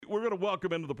we're going to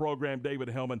welcome into the program David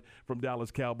Helman from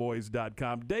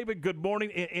DallasCowboys.com. David, good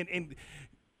morning, and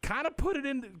kind of put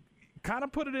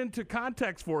it into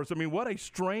context for us. I mean, what a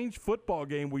strange football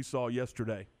game we saw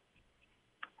yesterday.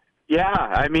 Yeah,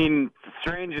 I mean,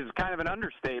 strange is kind of an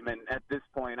understatement at this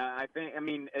point. I think,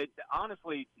 it's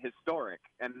honestly historic,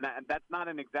 and that's not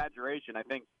an exaggeration. I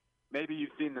think maybe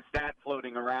you've seen the stat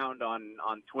floating around on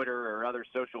Twitter or other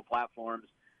social platforms.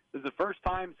 This is the first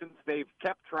time since they've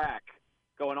kept track,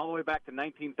 going all the way back to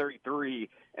 1933,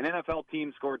 an NFL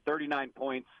team scored 39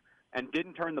 points and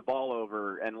didn't turn the ball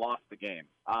over and lost the game.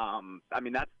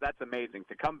 That's amazing.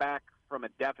 To come back from a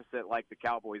deficit like the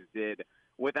Cowboys did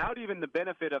without even the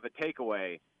benefit of a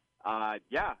takeaway,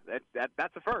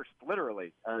 that's a first,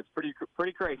 literally. It's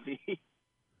pretty crazy.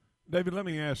 David, let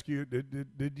me ask you: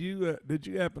 Did you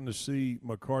happen to see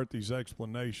McCarthy's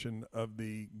explanation of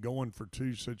the going for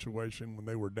two situation when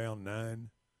they were down 9?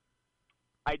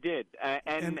 I did,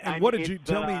 and what did you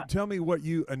tell me? Tell me what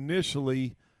you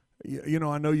initially.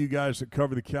 I know you guys that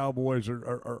cover the Cowboys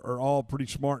are all pretty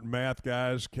smart math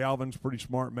guys. Calvin's pretty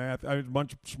smart math. There's a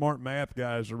bunch of smart math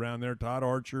guys around there. Todd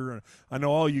Archer. I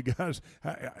know all you guys.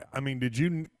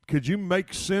 Could you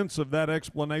make sense of that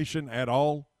explanation at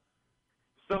all?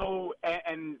 So,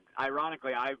 and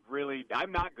ironically,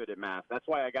 I'm not good at math. That's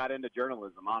why I got into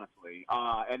journalism, honestly.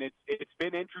 And it's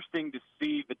been interesting to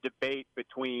see the debate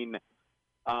between,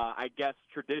 I guess,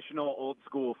 traditional old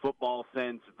school football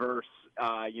sense versus,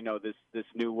 this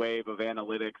new wave of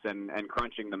analytics and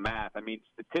crunching the math. I mean,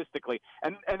 statistically,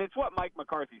 and it's what Mike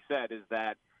McCarthy said, is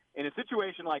that in a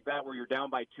situation like that where you're down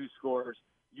by 2 scores,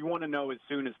 you want to know as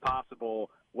soon as possible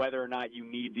whether or not you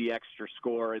need the extra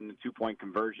score in the 2-point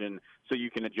conversion so you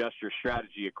can adjust your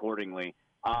strategy accordingly.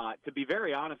 To be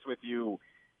very honest with you,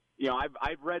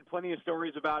 I've read plenty of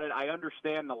stories about it. I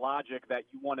understand the logic that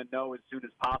you want to know as soon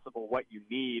as possible what you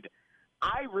need.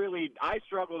 I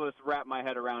struggle to wrap my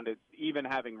head around it, even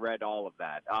having read all of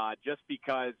that, just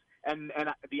because. And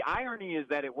the irony is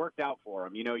that it worked out for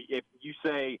him. If you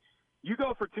say you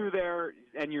go for 2 there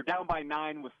and you're down by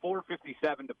 9 with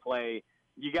 4:57 to play,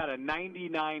 you got a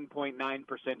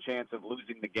 99.9% chance of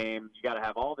losing the game. You got to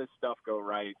have all this stuff go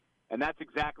right, and that's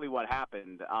exactly what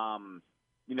happened.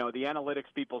 The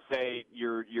analytics people say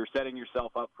you're setting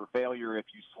yourself up for failure if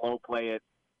you slow play it,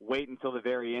 wait until the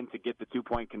very end to get the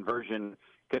 2-point conversion,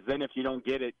 because then if you don't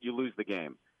get it, you lose the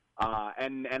game.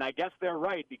 And I guess they're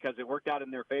right, because it worked out in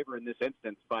their favor in this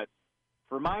instance. But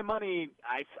for my money,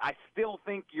 I still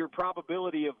think your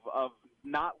probability of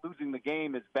not losing the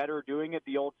game is better doing it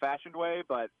the old-fashioned way,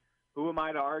 but who am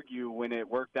I to argue when it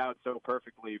worked out so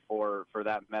perfectly for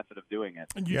that method of doing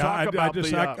it?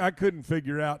 I couldn't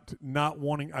figure out not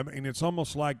wanting. I mean, it's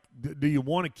almost like, do you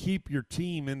want to keep your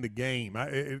team in the game?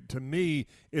 To me,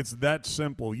 it's that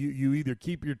simple. You either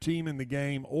keep your team in the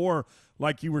game, or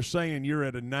like you were saying, you're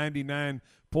at a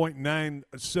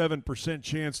 99.97%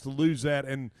 chance to lose that.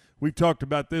 And we've talked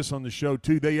about this on the show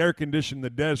too. They air condition the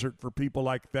desert for people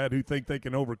like that who think they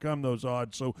can overcome those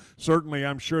odds. So certainly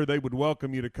I'm sure they would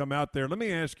welcome you to come out there. Let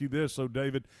me ask you this, though,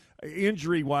 David.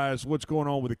 Injury-wise, what's going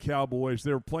on with the Cowboys?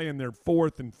 They were playing their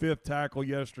 4th and 5th tackle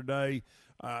yesterday.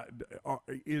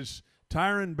 Is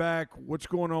Tyron back? What's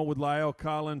going on with La'el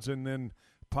Collins? And then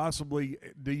possibly,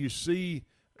 do you see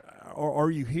or are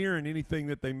you hearing anything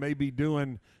that they may be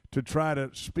doing to try to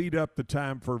speed up the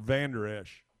time for Vander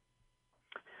Esch?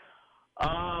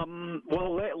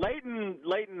 Well,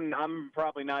 Leighton, I'm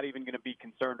probably not even going to be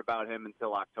concerned about him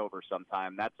until October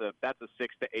sometime. That's a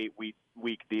 6 to 8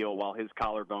 week deal while his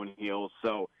collarbone heals.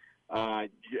 So,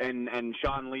 and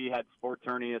Sean Lee had sports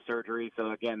hernia surgery.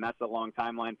 So again, that's a long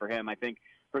timeline for him. I think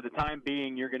for the time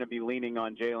being, you're going to be leaning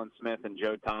on Jalen Smith and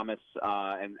Joe Thomas,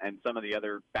 and some of the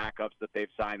other backups that they've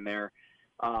signed there.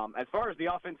 As far as the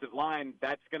offensive line,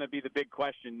 that's going to be the big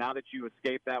question. Now that you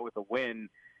escape that with a win,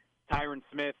 Tyron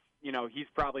Smith, he's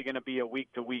probably going to be a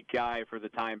week-to-week guy for the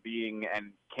time being,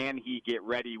 and can he get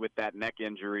ready with that neck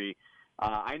injury?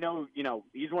 I know,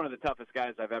 he's one of the toughest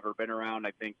guys I've ever been around.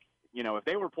 I think, if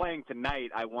they were playing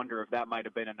tonight, I wonder if that might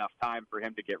have been enough time for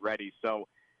him to get ready. So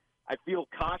I feel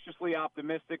cautiously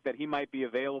optimistic that he might be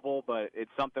available, but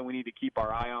it's something we need to keep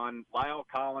our eye on. La'el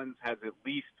Collins has at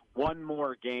least one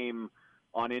more game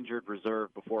on injured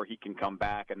reserve before he can come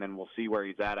back, and then we'll see where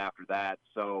he's at after that.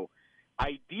 So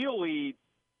ideally,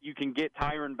 you can get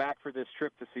Tyron back for this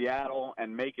trip to Seattle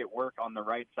and make it work on the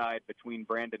right side between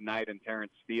Brandon Knight and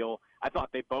Terrence Steele. I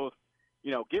thought they both,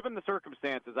 given the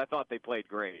circumstances, I thought they played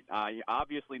great.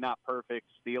 Obviously not perfect.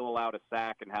 Steele allowed a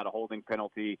sack and had a holding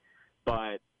penalty,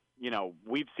 but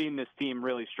we've seen this team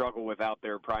really struggle without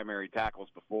their primary tackles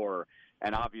before,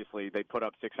 and obviously they put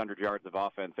up 600 yards of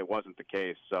offense. It wasn't the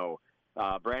case. So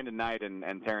Brandon Knight and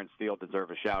Terrence Steele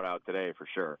deserve a shout-out today for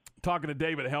sure. Talking to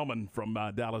David Helman from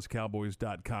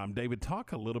DallasCowboys.com. David,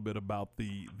 talk a little bit about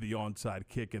the onside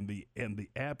kick and the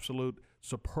absolute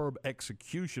superb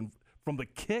execution from the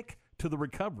kick to the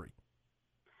recovery.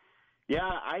 Yeah,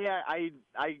 I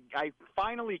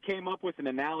finally came up with an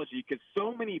analogy because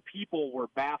so many people were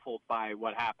baffled by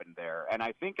what happened there, and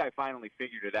I think I finally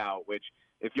figured it out, which,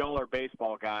 if y'all are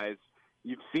baseball guys,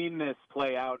 you've seen this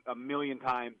play out a million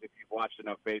times if you've watched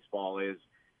enough baseball, is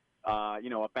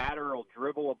a batter will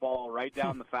dribble a ball right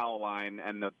down the foul line,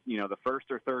 and the first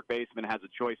or third baseman has a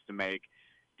choice to make.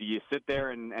 Do you sit there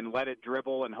and let it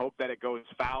dribble and hope that it goes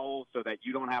foul so that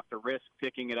you don't have to risk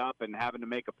picking it up and having to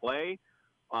make a play?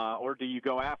 Or do you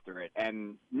go after it?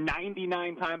 And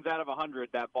 99 times out of 100,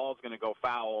 that ball's going to go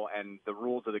foul, and the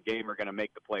rules of the game are going to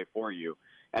make the play for you.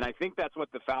 And I think that's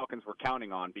what the Falcons were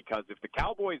counting on, because if the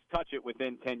Cowboys touch it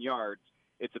within 10 yards,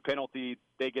 it's a penalty,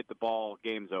 they get the ball,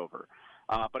 game's over.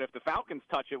 But if the Falcons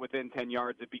touch it within 10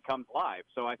 yards, it becomes live.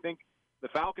 So I think the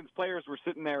Falcons players were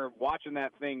sitting there watching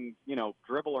that thing,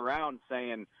 dribble around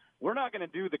saying, we're not going to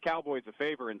do the Cowboys a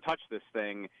favor and touch this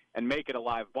thing and make it a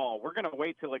live ball. We're going to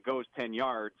wait till it goes 10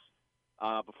 yards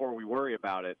before we worry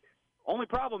about it. Only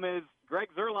problem is Greg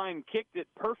Zuerlein kicked it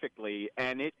perfectly,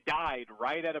 and it died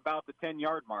right at about the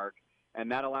 10-yard mark,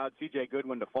 and that allowed C.J.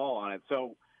 Goodwin to fall on it.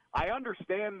 So I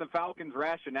understand the Falcons'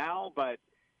 rationale, but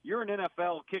you're an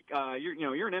NFL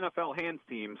you're an NFL hands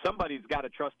team. Somebody's got to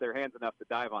trust their hands enough to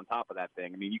dive on top of that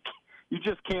thing. I mean, you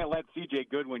just can't let C.J.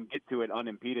 Goodwin get to it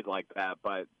unimpeded like that,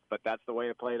 but that's the way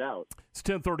it played out. It's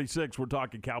 10:36. We're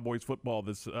talking Cowboys football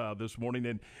this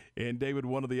morning, and David,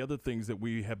 one of the other things that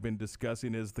we have been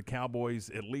discussing is the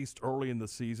Cowboys, at least early in the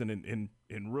season,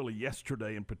 and really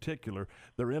yesterday in particular,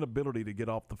 their inability to get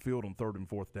off the field on third and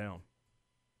fourth down.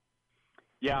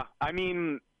 Yeah, I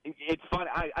mean, it's fun.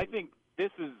 I think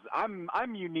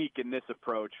I'm unique in this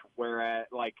approach, where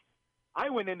I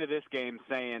went into this game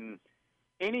saying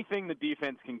anything the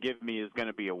defense can give me is going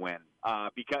to be a win.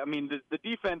 Because I mean, the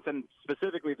defense, and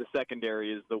specifically the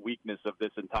secondary, is the weakness of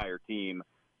this entire team.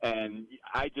 And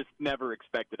I just never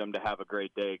expected them to have a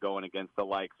great day going against the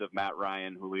likes of Matt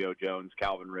Ryan, Julio Jones,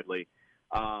 Calvin Ridley.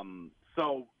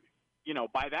 So,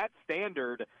 by that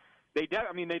standard, they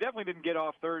definitely didn't get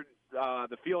off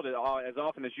the field as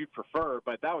often as you'd prefer,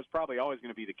 but that was probably always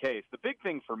going to be the case. The big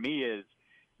thing for me is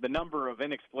the number of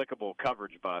inexplicable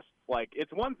coverage busts. Like,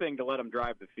 it's one thing to let them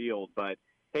drive the field, but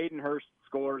Hayden Hurst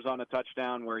scores on a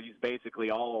touchdown where he's basically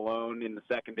all alone in the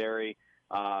secondary.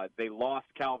 They lost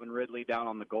Calvin Ridley down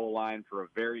on the goal line for a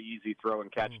very easy throw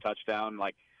and catch touchdown.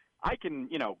 Like,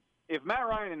 if Matt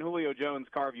Ryan and Julio Jones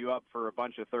carve you up for a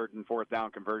bunch of third and fourth down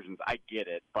conversions, I get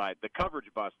it, but the coverage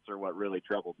busts are what really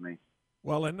troubled me.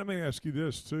 Well, and let me ask you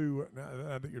this, too,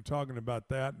 now that you're talking about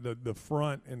that, the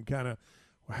front and kind of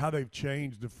how they've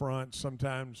changed the front.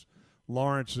 Sometimes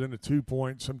Lawrence is in a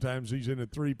 2-point, sometimes he's in a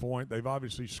 3-point. They've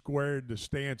obviously squared the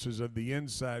stances of the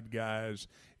inside guys.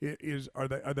 Is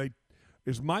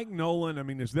Mike Nolan, I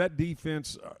mean, is that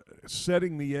defense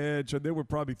setting the edge? And there were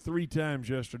probably 3 times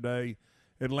yesterday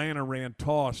Atlanta ran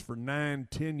toss for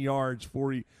 9-10 yards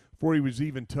before he was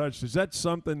even touched. Is that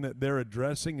something that they're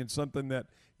addressing and something that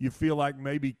you feel like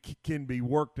maybe can be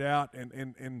worked out,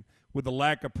 and with the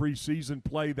lack of preseason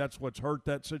play, that's what's hurt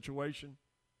that situation?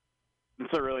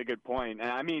 That's a really good point.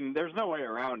 I mean, there's no way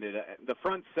around it. The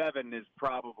front seven is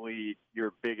probably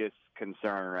your biggest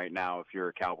concern right now if you're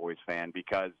a Cowboys fan,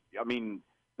 because, I mean,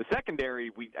 the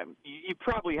secondary, you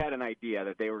probably had an idea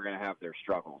that they were going to have their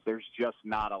struggles. There's just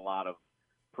not a lot of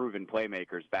proven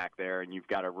playmakers back there, and you've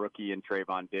got a rookie in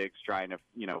Trayvon Diggs trying to,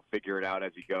 figure it out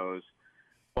as he goes.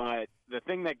 But the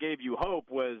thing that gave you hope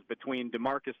was between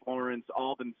DeMarcus Lawrence,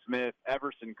 Aldon Smith,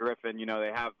 Everson Griffin.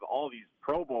 They have all these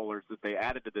Pro Bowlers that they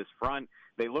added to this front.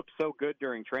 They looked so good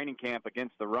during training camp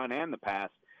against the run and the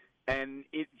pass, and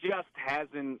it just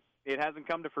hasn't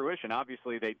come to fruition.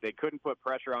 Obviously, they couldn't put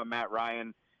pressure on Matt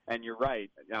Ryan, and you're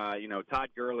right. Todd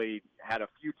Gurley had a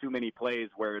few too many plays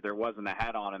where there wasn't a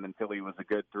hat on him until he was a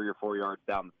good 3 or 4 yards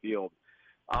down the field.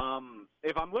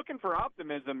 If I'm looking for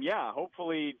optimism, yeah,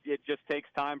 hopefully it just takes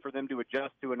time for them to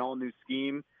adjust to an all-new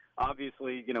scheme.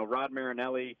 Obviously, Rod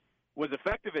Marinelli was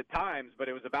effective at times, but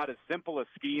it was about as simple a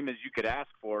scheme as you could ask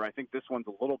for. I think this one's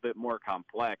a little bit more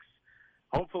complex.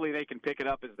 Hopefully they can pick it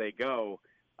up as they go,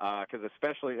 because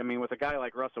especially, with a guy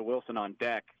like Russell Wilson on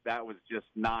deck, that was just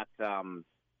not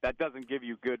that doesn't give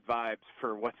you good vibes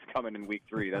for what's coming in week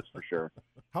 3, that's for sure.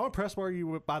 How impressed were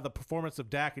you by the performance of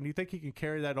Dak, and do you think he can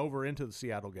carry that over into the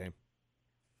Seattle game?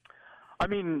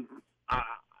 I'm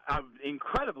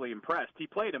incredibly impressed. He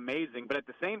played amazing, but at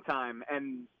the same time,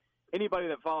 and anybody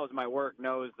that follows my work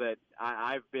knows that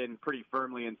I've been pretty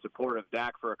firmly in support of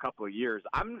Dak for a couple of years.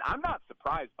 I'm not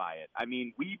surprised by it. I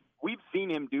mean, we've seen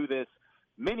him do this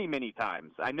many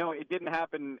times. I know it didn't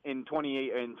happen in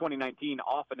 2019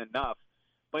 often enough,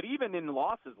 but even in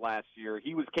losses last year,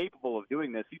 he was capable of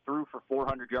doing this. He threw for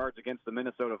 400 yards against the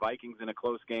Minnesota Vikings in a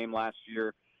close game last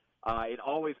year. It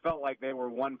always felt like they were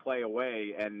one play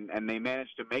away, and they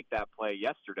managed to make that play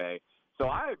yesterday. So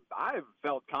I've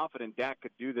felt confident Dak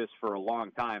could do this for a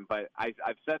long time, but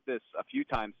I've said this a few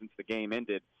times since the game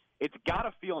ended. It's got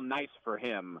to feel nice for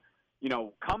him. You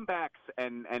know, comebacks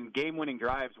and game-winning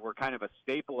drives were kind of a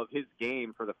staple of his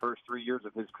game for the first 3 years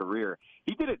of his career.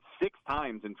 He did it 6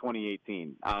 times in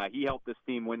 2018. He helped this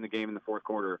team win the game in the fourth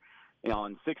quarter, you know,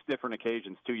 on 6 different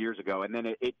occasions 2 years ago, and then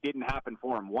it didn't happen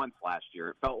for him once last year.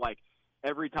 It felt like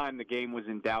every time the game was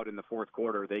in doubt in the fourth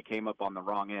quarter, they came up on the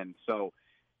wrong end. So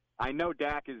I know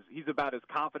Dak he's about as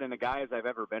confident a guy as I've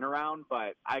ever been around,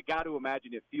 but I got to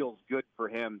imagine it feels good for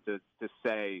him to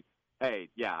say, hey,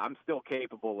 yeah, I'm still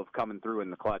capable of coming through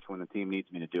in the clutch when the team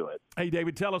needs me to do it. Hey,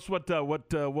 David, tell us what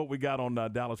we got on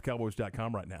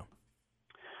DallasCowboys.com right now.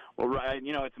 Well, right,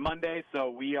 you know, it's Monday,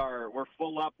 so we're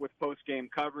full up with post-game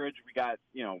coverage. We got,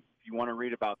 you know, if you want to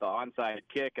read about the onside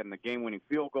kick and the game-winning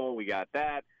field goal, we got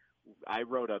that. I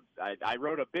wrote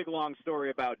a big long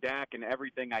story about Dak and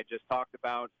everything I just talked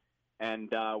about.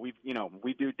 And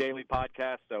we do daily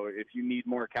podcasts, so if you need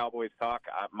more Cowboys talk,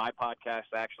 my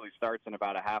podcast actually starts in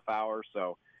about a half hour,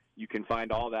 so you can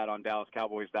find all that on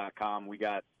DallasCowboys.com. We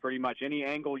got pretty much any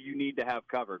angle you need to have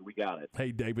covered. We got it.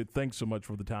 Hey, David, thanks so much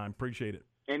for the time. Appreciate it.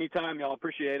 Anytime, y'all.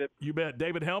 Appreciate it. You bet.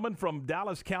 David Helman from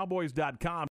DallasCowboys.com.